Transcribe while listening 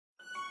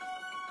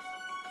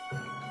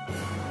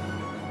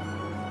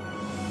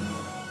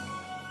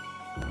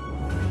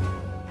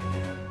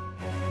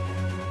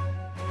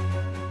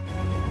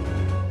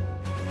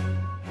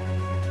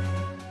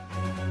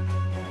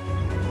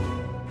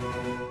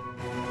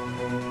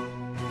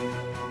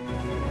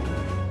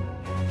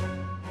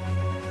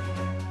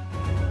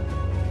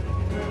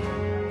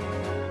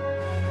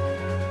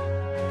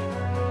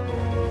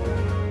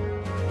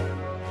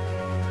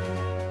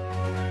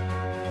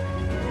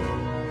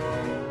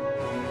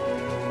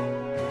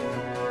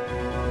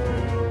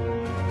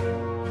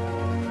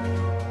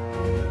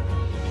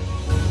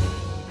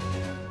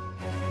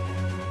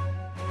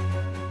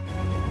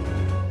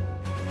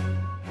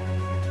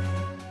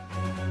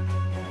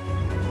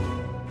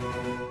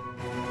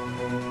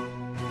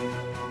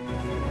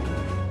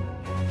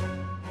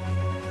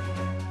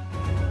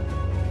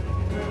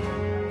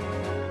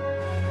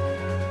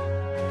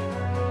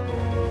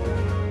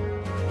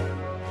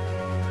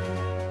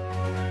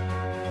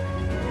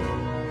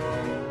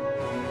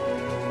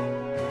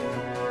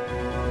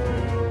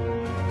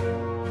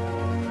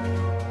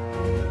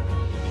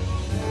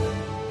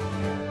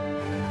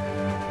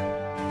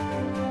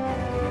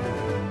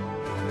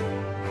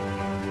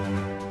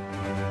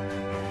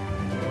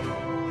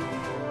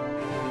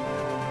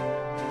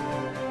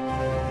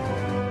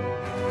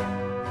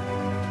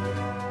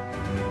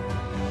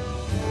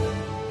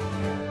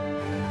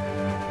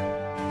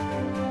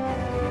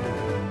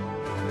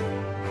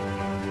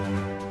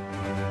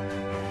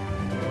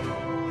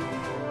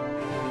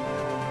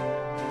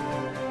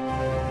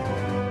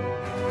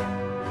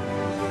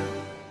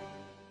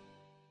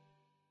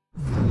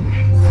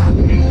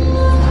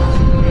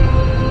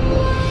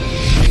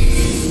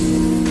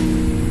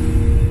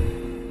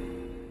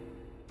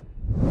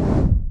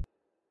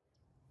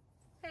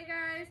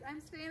guys,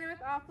 I'm staying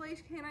with Leash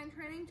K9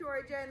 Training,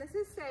 Georgia, and this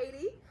is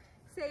Sadie.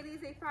 Sadie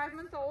is a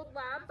 5-month-old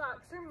lab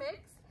boxer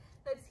mix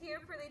that's here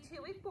for the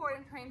 2-week board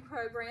and train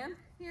program.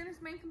 The owner's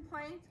main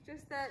complaints are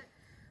just that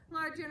a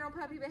lot of general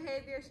puppy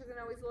behavior. She doesn't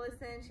always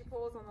listen. She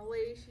pulls on the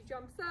leash. She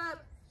jumps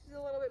up. She's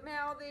a little bit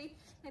mouthy,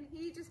 and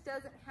he just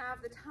doesn't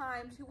have the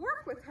time to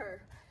work with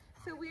her.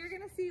 So we are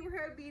going to see where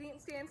her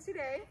obedience stands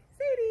today.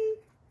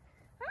 Sadie,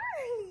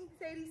 hi.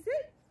 Sadie,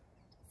 sit,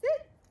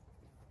 sit.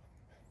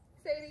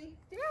 Sadie,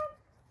 down.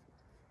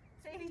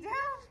 Sadie,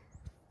 down.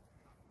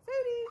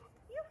 Sadie,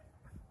 you.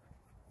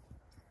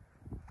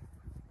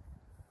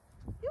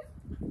 You.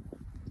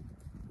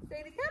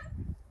 Sadie, come.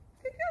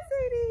 Good girl,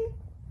 Sadie.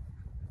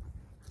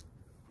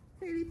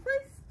 Sadie,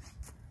 place.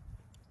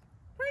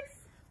 Place.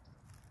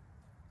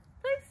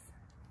 Place.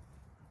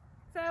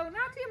 So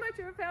not too much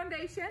of a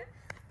foundation,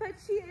 but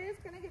she is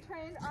going to get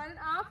trained on and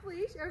off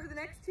leash over the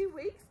next 2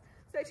 weeks.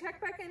 So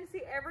check back in to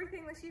see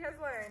everything that she has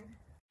learned.